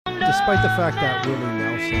Despite the fact that Willie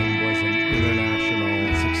Nelson was an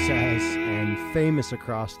international success and famous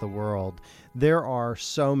across the world, there are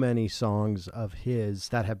so many songs of his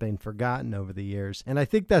that have been forgotten over the years. And I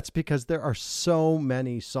think that's because there are so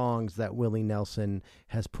many songs that Willie Nelson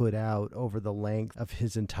has put out over the length of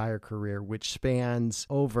his entire career, which spans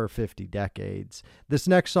over 50 decades. This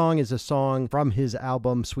next song is a song from his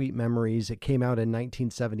album Sweet Memories. It came out in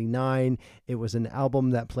 1979. It was an album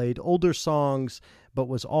that played older songs, but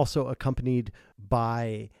was also accompanied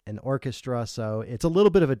by an orchestra. So it's a little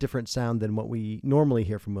bit of a different sound than what we normally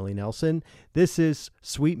hear from Willie Nelson. This is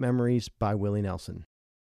Sweet Memories by Willie Nelson.